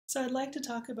So I'd like to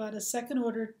talk about a second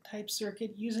order type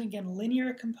circuit using, again,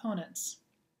 linear components.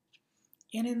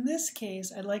 And in this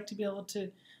case, I'd like to be able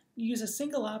to use a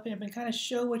single op amp and kind of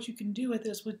show what you can do with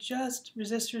this with just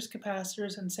resistors,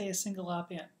 capacitors, and say a single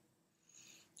op amp.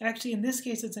 Actually, in this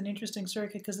case, it's an interesting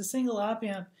circuit because the single op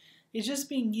amp is just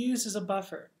being used as a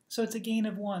buffer. So it's a gain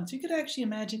of 1. So you could actually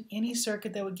imagine any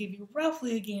circuit that would give you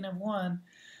roughly a gain of 1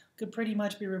 could pretty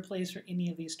much be replaced for any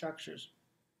of these structures.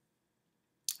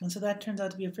 And so that turns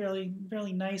out to be a fairly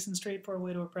nice and straightforward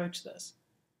way to approach this.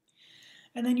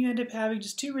 And then you end up having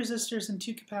just 2 resistors and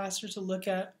 2 capacitors to look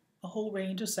at a whole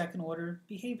range of second order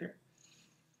behavior.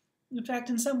 In fact,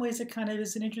 in some ways it kind of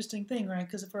is an interesting thing, right?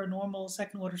 Because for a normal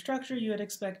second order structure, you would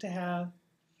expect that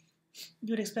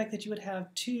you would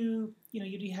have two,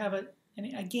 you'd have a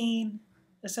gain,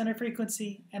 a center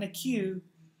frequency, and a Q.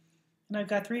 And I've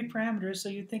got 3 parameters, so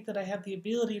you'd think that I have the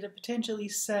ability to potentially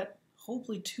set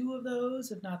hopefully 2 of those,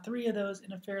 if not 3 of those,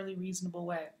 in a fairly reasonable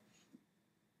way.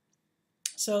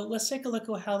 So let's take a look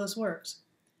at how this works.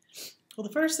 Well,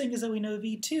 the first thing is that we know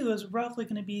V2 is roughly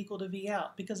going to be equal to V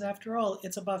out, because after all,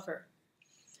 it's a buffer.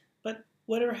 But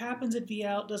whatever happens at V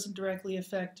out doesn't directly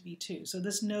affect V2. So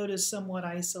this node is somewhat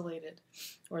isolated,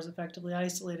 or is effectively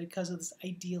isolated because of this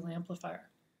ideal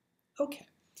amplifier. Okay.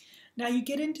 Now you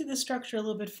get into the structure a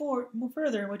little bit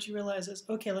further, and what you realize is,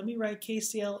 okay, let me write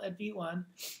KCL at V1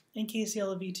 and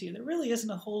KCL at V2. There really isn't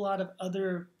a whole lot of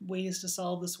other ways to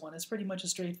solve this one. It's pretty much a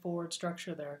straightforward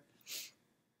structure there.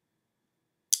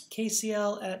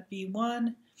 KCL at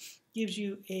V1 gives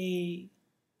you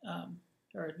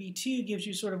or V2 gives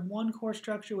you sort of one core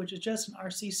structure, which is just an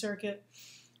RC circuit.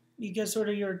 You get sort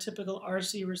of your typical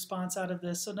RC response out of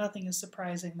this, so nothing is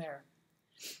surprising there.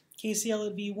 KCL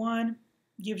at V1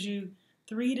 gives you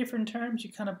 3 different terms.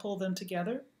 You kind of pull them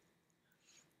together.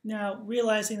 Now,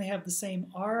 realizing they have the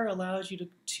same R allows you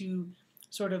to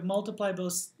sort of multiply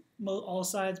all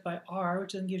sides by R,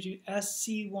 which then gives you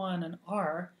SC1 and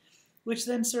R, which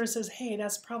then sort of says, hey,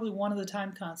 that's probably one of the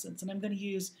time constants, and I'm going to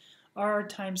use R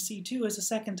times C2 as a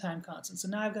second time constant. So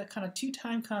now I've got kind of 2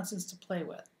 time constants to play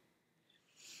with.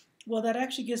 Well, that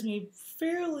actually gives me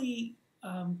fairly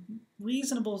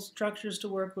reasonable structures to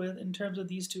work with in terms of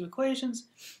these 2 equations.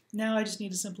 Now I just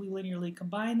need to simply linearly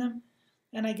combine them,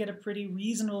 and I get a pretty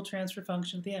reasonable transfer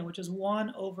function at the end, which is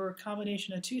 1 over a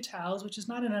combination of 2 taus, which is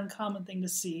not an uncommon thing to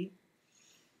see,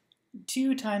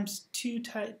 2 times 2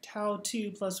 tau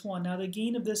 2 plus 1. Now the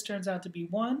gain of this turns out to be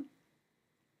 1,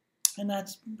 and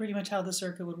that's pretty much how the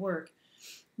circuit would work.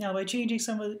 Now by changing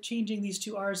these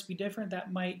 2 R's to be different,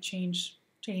 that might change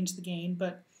the gain,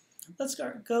 but let's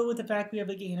go with the fact we have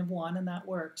a gain of 1, and that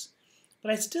works.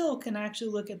 But I still can actually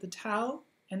look at the tau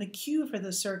and the Q for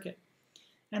this circuit.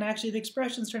 And actually the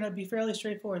expressions turn out to be fairly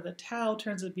straightforward. The tau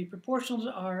turns out to be proportional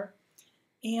to R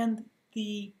and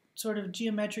the sort of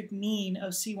geometric mean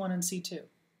of C1 and C2.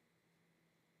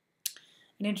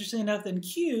 And interestingly enough, then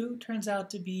Q turns out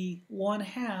to be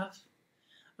 1/2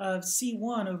 of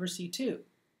C1 over C2.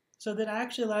 So that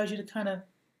actually allows you to kind of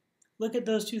look at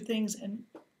those 2 things and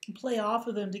play off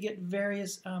of them to get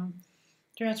various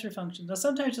transfer functions. Now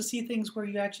sometimes you'll see things where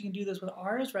you actually can do this with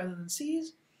R's rather than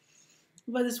C's,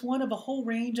 but it's one of a whole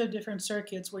range of different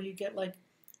circuits where you get like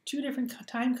 2 different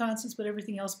time constants but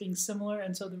everything else being similar,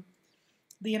 and so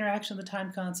the interaction of the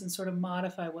time constants sort of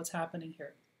modify what's happening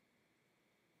here.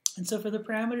 And so for the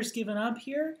parameters given up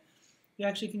here, you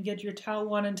actually can get your tau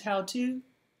 1 and tau 2.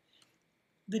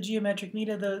 The geometric mean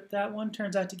of that one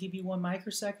turns out to give you 1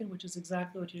 microsecond, which is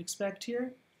exactly what you expect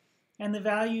here. And the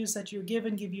values that you're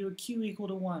given give you a Q equal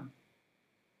to 1.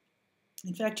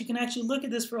 In fact, you can actually look at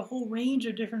this for a whole range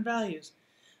of different values.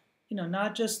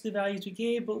 Not just the values we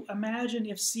gave, but imagine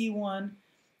if C1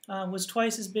 was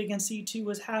twice as big and C2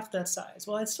 was half that size.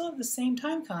 Well, I'd still have the same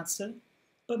time constant,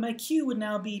 but my Q would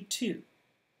now be 2.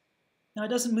 Now, it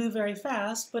doesn't move very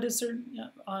fast, but it's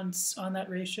on that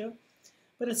ratio,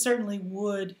 but it certainly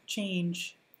would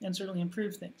change and certainly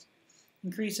improve things.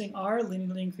 Increasing R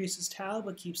linearly increases tau,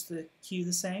 but keeps the Q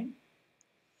the same.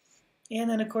 And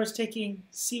then, of course, taking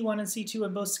C1 and C2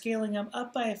 and both scaling them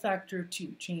up by a factor of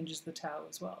 2 changes the tau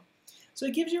as well. So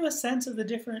it gives you a sense of the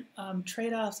different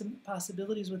trade-offs and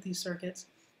possibilities with these circuits.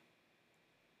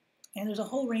 And there's a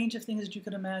whole range of things that you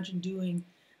could imagine doing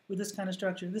with this kind of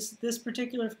structure. This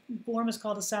particular form is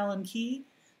called a Sallen-Key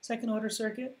second order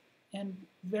circuit, and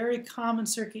very common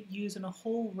circuit used in a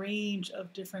whole range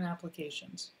of different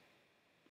applications.